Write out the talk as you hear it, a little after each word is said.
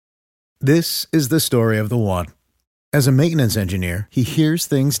This is the story of the one. As a maintenance engineer, he hears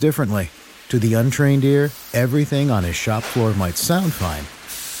things differently. To the untrained ear, everything on his shop floor might sound fine,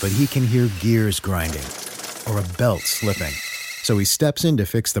 but he can hear gears grinding or a belt slipping. So he steps in to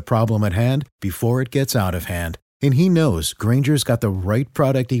fix the problem at hand before it gets out of hand. And he knows Grainger's got the right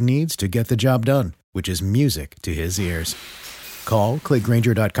product he needs to get the job done, which is music to his ears. Call, click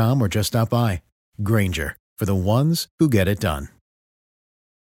Grainger.com, or just stop by. Grainger, for the ones who get it done.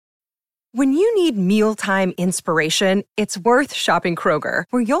 When you need mealtime inspiration, it's worth shopping Kroger,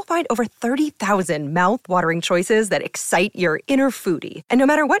 where you'll find over 30,000 mouth-watering choices that excite your inner foodie. And no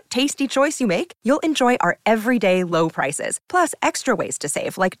matter what tasty choice you make, you'll enjoy our everyday low prices, plus extra ways to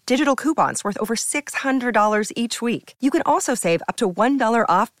save, like digital coupons worth over $600 each week. You can also save up to $1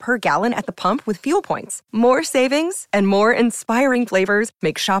 off per gallon at the pump with fuel points. More savings and more inspiring flavors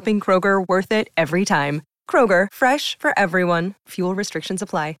make shopping Kroger worth it every time. Kroger, fresh for everyone. Fuel restrictions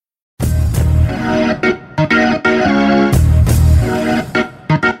apply.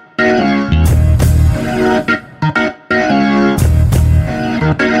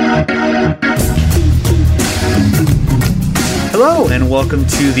 Hello, and welcome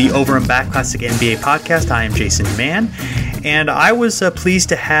to the Over and Back Classic NBA podcast. I am Jason Mann, and I was pleased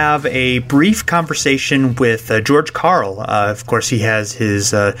to have a brief conversation with George Karl. Of course, he has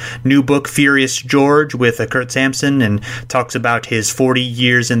his new book, Furious George, with Kurt Sampson, and talks about his 40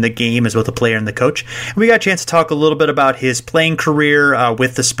 years in the game as both a player and the coach. And we got a chance to talk a little bit about his playing career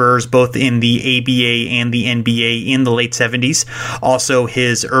with the Spurs, both in the ABA and the NBA in the late 70s. Also,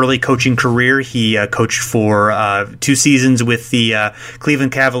 his early coaching career. He coached for 2 seasons with the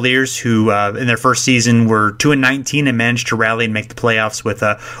Cleveland Cavaliers, who in their first season were 2-19 and managed to rally and make the playoffs with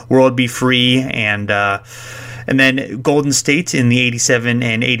World Be Free and then Golden State in the 87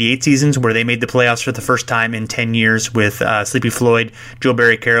 and 88 seasons, where they made the playoffs for the first time in 10 years with Sleepy Floyd, Joe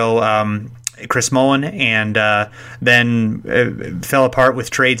Barry Carroll, Chris Mullin, and then fell apart with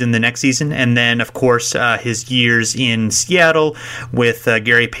trades in the next season. And then, of course, his years in Seattle with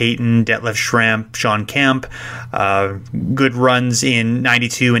Gary Payton, Detlef Schrempf, Sean Kemp, good runs in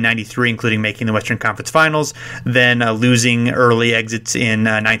 92 and 93, including making the Western Conference Finals, then losing early exits in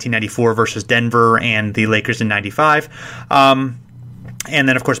 1994 versus Denver and the Lakers in 95. And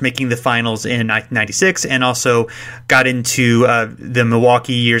then, of course, making the finals in 1996, and also got into the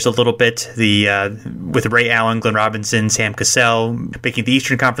Milwaukee years a little bit, with Ray Allen, Glenn Robinson, Sam Cassell, making the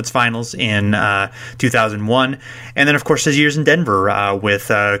Eastern Conference Finals in 2001. And then, of course, his years in Denver with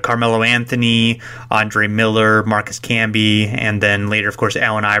Carmelo Anthony, Andre Miller, Marcus Camby, and then later, of course,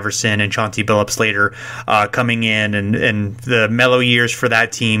 Allen Iverson and Chauncey Billups later coming in, and the Melo years for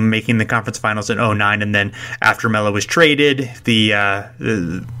that team, making the conference finals in 2009. And then after Melo was traded, the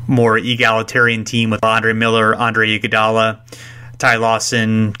more egalitarian team with Andre Miller, Andre Iguodala, Ty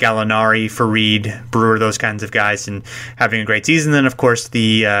Lawson, Gallinari, Fareed, Brewer, those kinds of guys, and having a great season. Then, of course,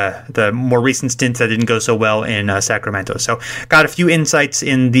 the more recent stints that didn't go so well in Sacramento. So got a few insights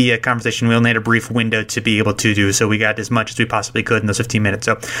in the conversation. We only had a brief window to be able to do, so we got as much as we possibly could in those 15 minutes.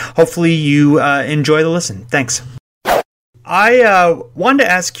 So hopefully you enjoy the listen. Thanks. I wanted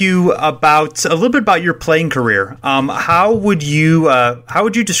to ask you about a little bit about your playing career. How would you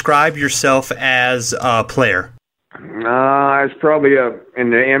describe yourself as a player? I was probably in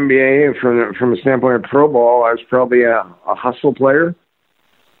the NBA from the standpoint of pro ball. I was probably a hustle player,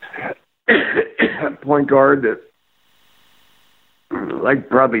 point guard that liked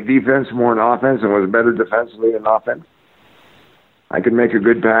probably defense more than offense, and was better defensively than offense. I could make a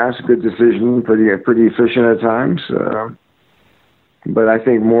good pass, good decision, pretty efficient at times. But I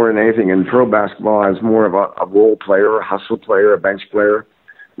think more than anything in pro basketball, I was more of a role player, a hustle player, a bench player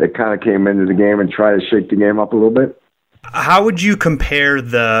that kind of came into the game and tried to shake the game up a little bit. How would you compare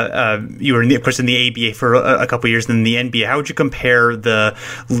you were, of course, in the ABA for a couple of years, then the NBA. How would you compare the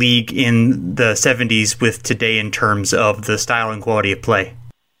league in the 70s with today in terms of the style and quality of play?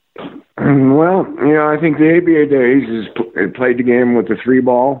 Well, I think the ABA days played the game with the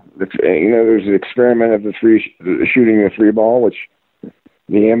 3-ball. There's an experiment of shooting the 3-ball, which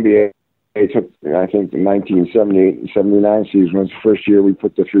the NBA took, I think, the 1978 and 79 season was the first year we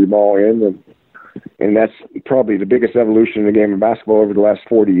put the 3-ball in. And that's probably the biggest evolution in the game of basketball over the last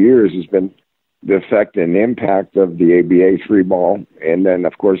 40 years has been the effect and impact of the ABA 3-ball. And then,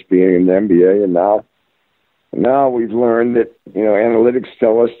 of course, being in the NBA. And now we've learned that, analytics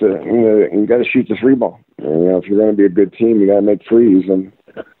tell us that, you got to shoot the 3-ball. If you're going to be a good team, you got to make threes. And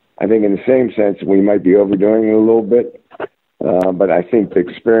I think in the same sense, we might be overdoing it a little bit. But I think the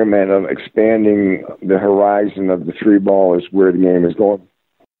experiment of expanding the horizon of the 3-ball is where the game is going.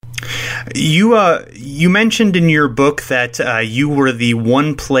 You mentioned in your book that you were the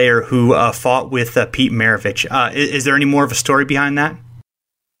one player who fought with Pete Maravich. Is there any more of a story behind that?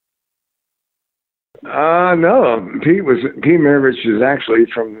 No. Pete Maravich is actually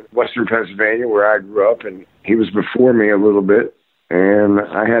from Western Pennsylvania, where I grew up, and he was before me a little bit. And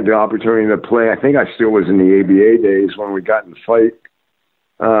I had the opportunity to play. I think I still was in the ABA days when we got in the fight.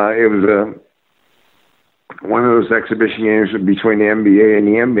 It was one of those exhibition games between the NBA and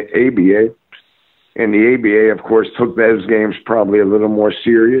the ABA. And the ABA, of course, took those games probably a little more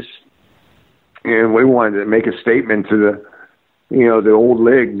serious. And we wanted to make a statement to the old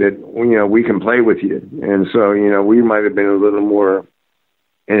league that, we can play with you. And so, we might have been a little more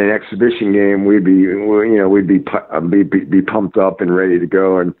in an exhibition game. We'd be pumped up and ready to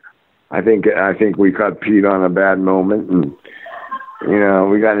go. And I think we caught Pete on a bad moment. And,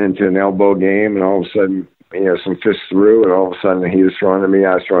 we got into an elbow game, and all of a sudden, some fists through, and all of a sudden he was throwing to me,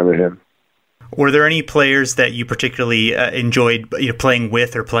 I was throwing to him. Were there any players that you particularly enjoyed playing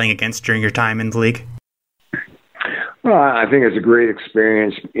with or playing against during your time in the league? Well, I think it's a great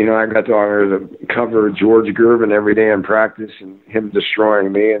experience. I got the honor to cover George Gervin every day in practice, and him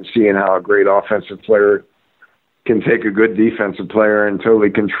destroying me, and seeing how a great offensive player can take a good defensive player and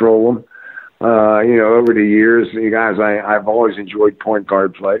totally control them. Over the years, you guys, I've always enjoyed point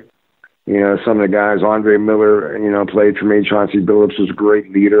guard play. Some of the guys, Andre Miller, played for me. Chauncey Billups was a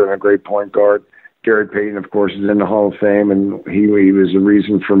great leader and a great point guard. Gary Payton, of course, is in the Hall of Fame, and he was a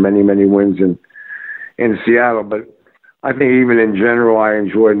reason for many, many wins in Seattle. But I think even in general, I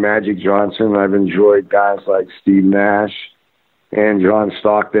enjoyed Magic Johnson. I've enjoyed guys like Steve Nash and John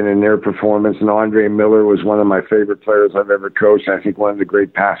Stockton and their performance. And Andre Miller was one of my favorite players I've ever coached. I think one of the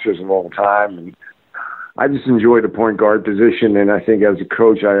great passers of all time. And I just enjoyed the point guard position. And I think as a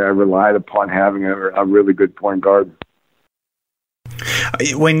coach, I relied upon having a really good point guard.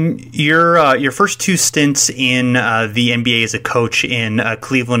 When your first two stints in the NBA as a coach in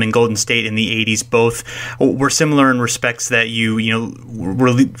Cleveland and Golden State in the 80s, both were similar in respects that you were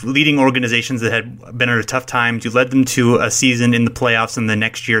leading organizations that had been at tough times. You led them to a season in the playoffs, and the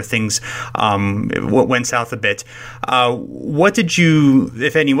next year things went south a bit. What did you,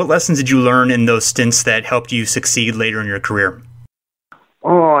 if any, what lessons did you learn in those stints that helped you succeed later in your career?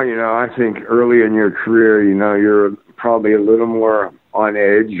 Oh, I think early in your career, you're probably a little more on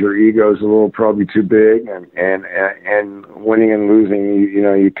edge. Your ego's a little probably too big, and winning and losing,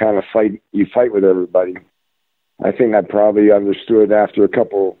 you kind of fight. You fight with everybody. I think I probably understood after a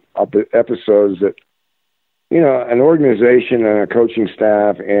couple episodes that an organization and a coaching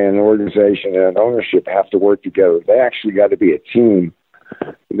staff and an organization and an ownership have to work together. They actually got to be a team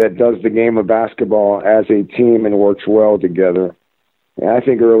that does the game of basketball as a team and works well together. And I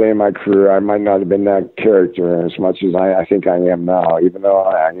think early in my career, I might not have been that character as much as I think I am now, even though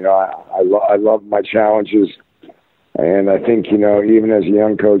I love my challenges. And I think, even as a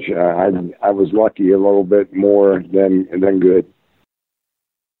young coach, I was lucky a little bit more than good.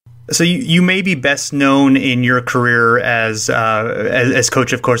 So you may be best known in your career as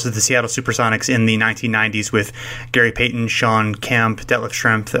coach, of course, of the Seattle SuperSonics in the 1990s with Gary Payton, Sean Kemp, Detlef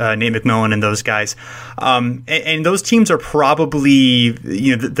Schrempf, Nate McMillan, and those guys. And those teams are probably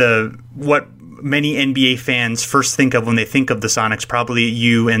the what many NBA fans first think of when they think of the Sonics. Probably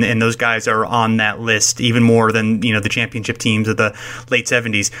you and those guys are on that list even more than the championship teams of the late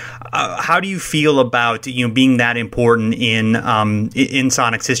 70s. How do you feel about being that important in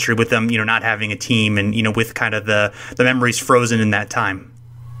Sonics history with them not having a team and with kind of the memories frozen in that time?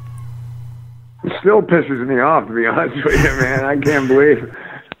 It still pisses me off, to be honest with you, man. I can't believe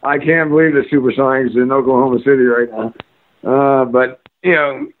the SuperSonics in Oklahoma City right now. But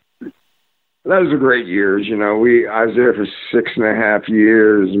those were great years. I was there for 6.5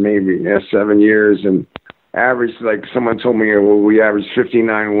 years, maybe 7 years, and averaged, like someone told me, we averaged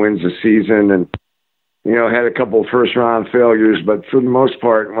 59 wins a season, and had a couple of first-round failures, but for the most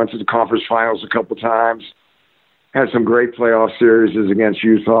part, went to the conference finals a couple times. Had some great playoff series against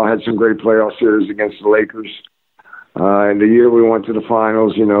Utah. Had some great playoff series against the Lakers. And the year we went to the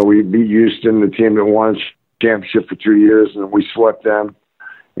finals, we beat Houston, the team that won the championship for 2 years, and we swept them.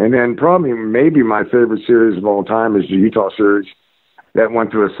 And then maybe my favorite series of all time is the Utah series that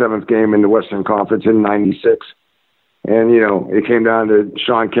went to a 7th game in the Western Conference in '96. And, it came down to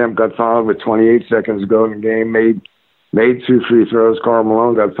Sean Kemp got fouled with 28 seconds to go in the game, made 2 free throws. Karl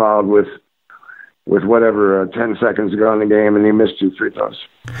Malone got fouled with 10 seconds to go in the game, and he missed 2 free throws.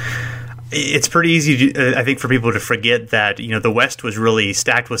 It's pretty easy, I think, for people to forget that the West was really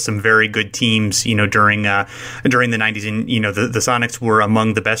stacked with some very good teams. During the '90s, and the Sonics were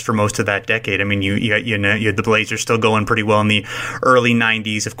among the best for most of that decade. I mean, you had the Blazers still going pretty well in the early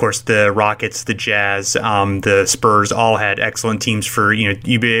 '90s. Of course, the Rockets, the Jazz, the Spurs all had excellent teams. For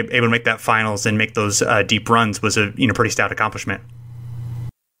you be able to make that finals and make those deep runs was a pretty stout accomplishment.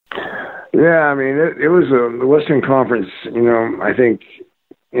 Yeah, I mean, it was the Western Conference. I think.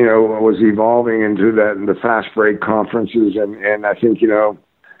 Was evolving into the fast break conferences, and I think,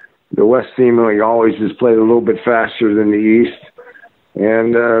 the West seemingly always just played a little bit faster than the East.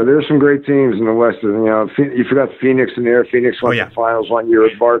 And there's some great teams in the West. You forgot Phoenix in there. Phoenix went to the finals one year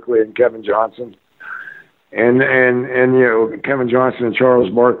with Barkley and Kevin Johnson. And Kevin Johnson and Charles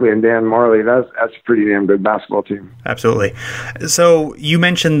Barkley and Dan Marley, that's a pretty damn good basketball team. Absolutely. So you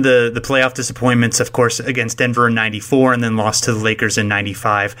mentioned the playoff disappointments, of course, against Denver in '94 and then lost to the Lakers in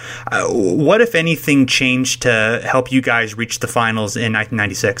 '95. What, if anything, changed to help you guys reach the finals in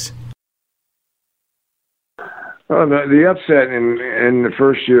 1996? Well, the upset in the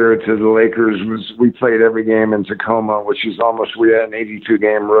first year to the Lakers was we played every game in Tacoma, which is we had an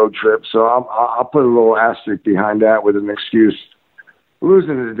 82-game road trip. So I'll put a little asterisk behind that with an excuse.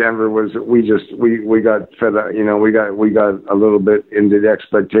 Losing to Denver was we got fed up. We got a little bit into the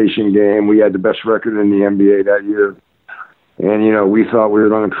expectation game. We had the best record in the NBA that year, and we thought we were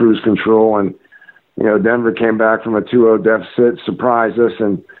going to cruise control. And Denver came back from a 2-0 deficit, surprised us,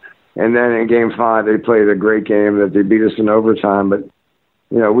 and then in Game 5, they played a great game that they beat us in overtime. But,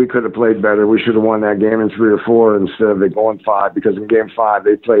 we could have played better. We should have won that game in 3 or 4 instead of it going 5, because in Game 5,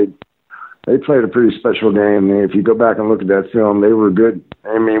 they played a pretty special game. And if you go back and look at that film, they were good.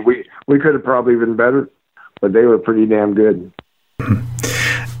 I mean, we could have probably been better, but they were pretty damn good.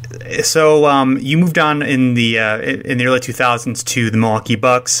 So you moved on in the early 2000s to the Milwaukee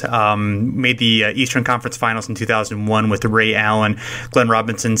Bucks, made the Eastern Conference Finals in 2001 with Ray Allen, Glenn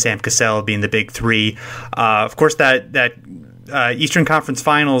Robinson, Sam Cassell being the big three. Of course, that Eastern Conference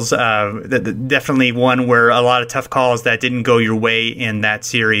Finals, definitely one where a lot of tough calls that didn't go your way in that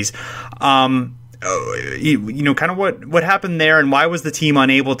series. Kind of what happened there, and why was the team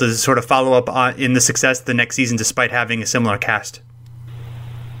unable to sort of follow up in the success the next season despite having a similar cast?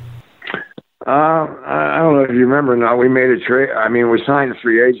 I don't know if you remember or not. We made a trade. I mean, we signed a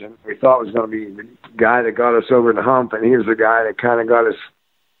free agent. We thought it was going to be the guy that got us over the hump, and he was the guy that kind of got us,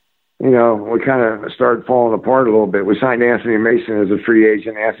 we kind of started falling apart a little bit. We signed Anthony Mason as a free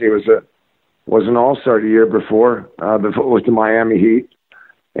agent. Anthony was an all-star the year before with the Miami Heat,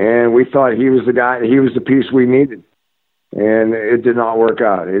 and we thought he was the guy. He was the piece we needed, and it did not work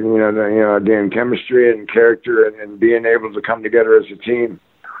out. Again, chemistry and character and being able to come together as a team.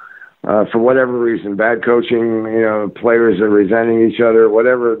 For whatever reason, bad coaching, players are resenting each other,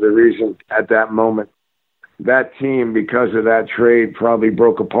 whatever the reason at that moment, that team, because of that trade, probably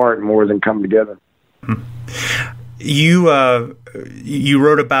broke apart more than come together. You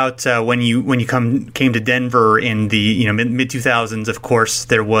wrote about when you came to Denver in the mid 2000s. Of course,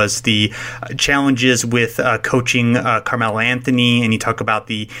 there was the challenges with coaching Carmelo Anthony, and you talk about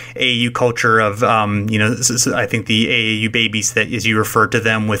the AAU culture of I think the AAU babies, that as you refer to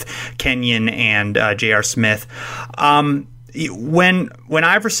them, with Kenyon and J.R. Smith. When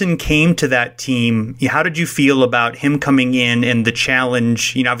Iverson came to that team, how did you feel about him coming in and the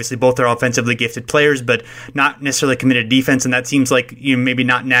challenge? Obviously both are offensively gifted players, but not necessarily committed to defense, and that seems like maybe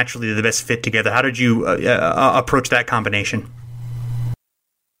not naturally the best fit together. How did you approach that combination?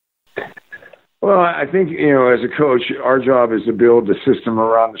 Well, I think, as a coach, our job is to build the system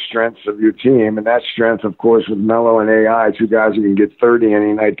around the strengths of your team, and that strength, of course, with Melo and AI, two guys who can get 30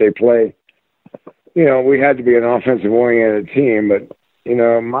 any night they play. We had to be an offensive-oriented team, but,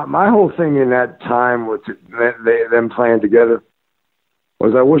 my whole thing in that time with them playing together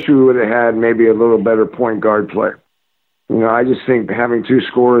was I wish we would have had maybe a little better point guard play. I just think having two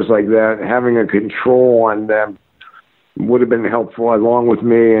scorers like that, having a control on them would have been helpful, along with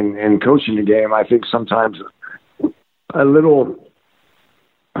me and coaching the game. I think sometimes a little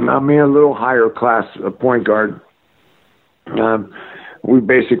higher class of point guard. We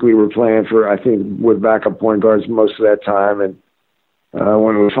basically were playing for, I think, with backup point guards most of that time. And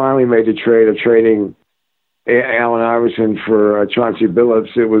when we finally made the trade of trading Allen Iverson for Chauncey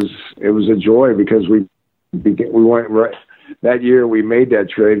Billups, it was a joy, because we went right that year. We made that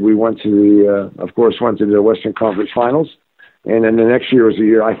trade. We went to the Western Conference Finals, and then the next year was the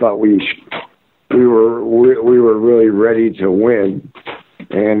year I thought we were really ready to win.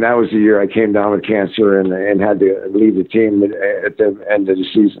 And that was the year I came down with cancer and had to leave the team at the end of the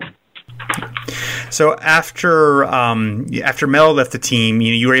season. So after Mel left the team,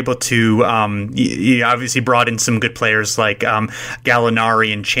 you were able to you obviously brought in some good players like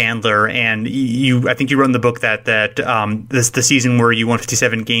Gallinari and Chandler, and I think you wrote in the book that the season where you won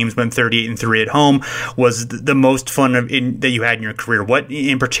 57 games, went 38-3 at home, was the most fun that you had in your career. What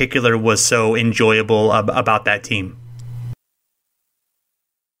in particular was so enjoyable about that team?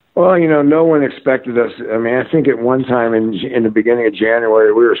 Well, no one expected us. I mean, I think at one time in the beginning of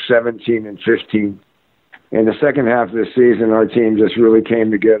January, we were 17-15. In the second half of the season, our team just really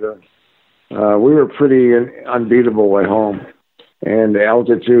came together. We were pretty unbeatable at home. And the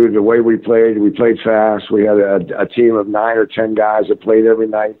altitude, the way we played fast. We had a team of 9 or 10 guys that played every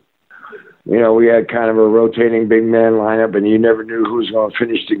night. We had kind of a rotating big man lineup, and you never knew who was going to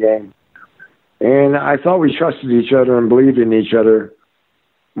finish the game. And I thought we trusted each other and believed in each other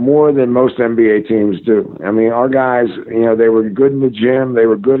more than most NBA teams do. I mean, our guys, they were good in the gym. They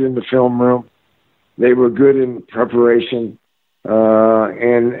were good in the film room. They were good in preparation.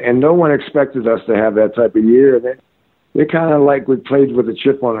 And no one expected us to have that type of year. They kind of like we played with a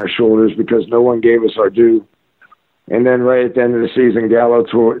chip on our shoulders because no one gave us our due. And then right at the end of the season, Gallo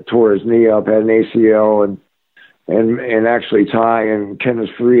tore his knee up, had an ACL, and actually Ty and Kenneth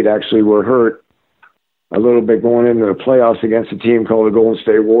Faried actually were hurt a little bit going into the playoffs against a team called the Golden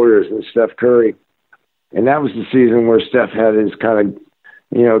State Warriors and Steph Curry. And that was the season where Steph had his kind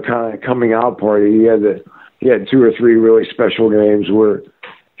of coming out party. He had 2 or 3 really special games where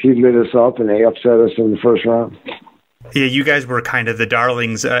he lit us up and they upset us in the first round. Yeah, you guys were kind of the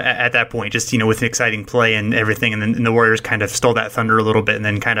darlings at that point, just, with an exciting play and everything. And then the Warriors kind of stole that thunder a little bit and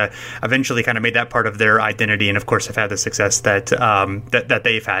then kind of eventually kind of made that part of their identity. And of course, have had the success that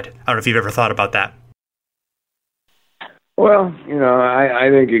they've had. I don't know if you've ever thought about that. Well, I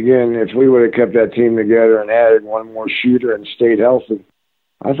think, again, if we would have kept that team together and added one more shooter and stayed healthy,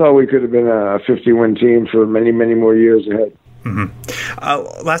 I thought we could have been a 50-win team for many, many more years ahead.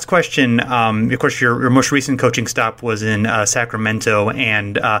 Mm-hmm. Last question. Of course, your most recent coaching stop was in Sacramento,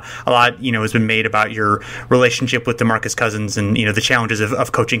 and a lot, has been made about your relationship with DeMarcus Cousins and, the challenges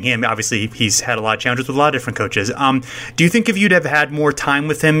of coaching him. Obviously, he's had a lot of challenges with a lot of different coaches. Do you think if you'd have had more time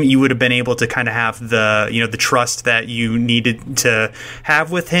with him, you would have been able to kind of have the trust that you needed to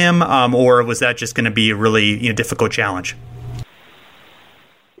have with him, or was that just going to be a really, difficult challenge?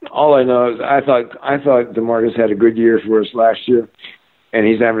 All I know is I thought DeMarcus had a good year for us last year, and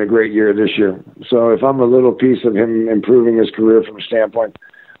he's having a great year this year. So if I'm a little piece of him improving his career from a standpoint,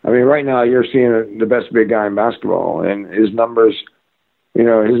 I mean, right now you're seeing the best big guy in basketball, and his numbers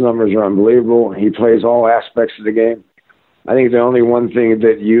are unbelievable. He plays all aspects of the game. I think the only one thing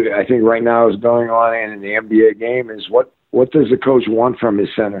that I think right now is going on in the NBA game is what does the coach want from his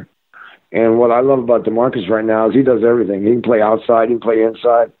center? And what I love about DeMarcus right now is he does everything. He can play outside, he can play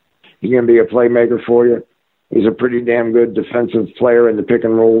inside. He can be a playmaker for you. He's a pretty damn good defensive player in the pick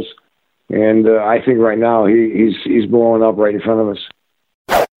and rolls. And I think right now he's blowing up right in front of us.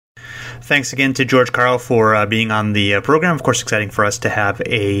 Thanks again to George Karl for being on the program. Of course, exciting for us to have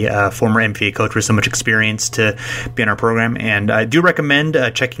a former NBA coach with so much experience to be on our program. And I do recommend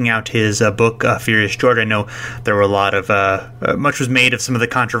checking out his book, Furious George. I know there were a lot of, much was made of some of the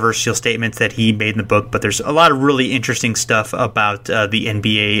controversial statements that he made in the book, but there's a lot of really interesting stuff about the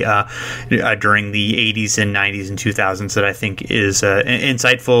NBA during the 80s and 90s and 2000s that I think is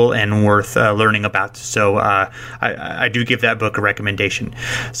insightful and worth learning about. So I do give that book a recommendation.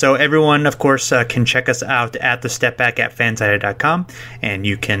 So everyone, of course, can check us out at the Step Back at fansided.com, and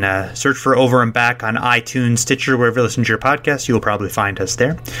you can search for Over and Back on iTunes, Stitcher, wherever you listen to your podcast. You will probably find us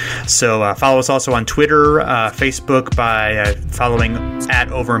there. So follow us also on Twitter, Facebook by following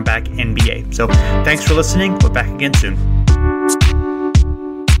at Over and Back NBA. So thanks for listening. We're back again soon.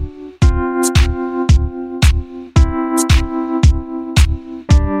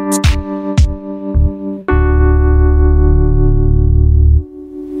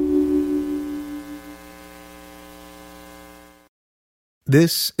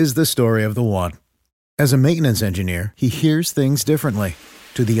 This is the story of the one. As a maintenance engineer, he hears things differently.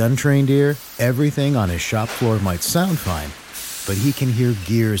 To the untrained ear, everything on his shop floor might sound fine, but he can hear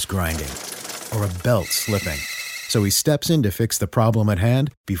gears grinding or a belt slipping. So he steps in to fix the problem at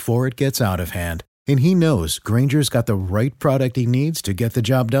hand before it gets out of hand. And he knows Grainger's got the right product he needs to get the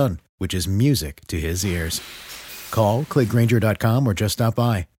job done, which is music to his ears. Call, click Grainger.com, or just stop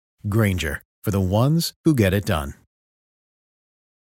by. Grainger, for the ones who get it done.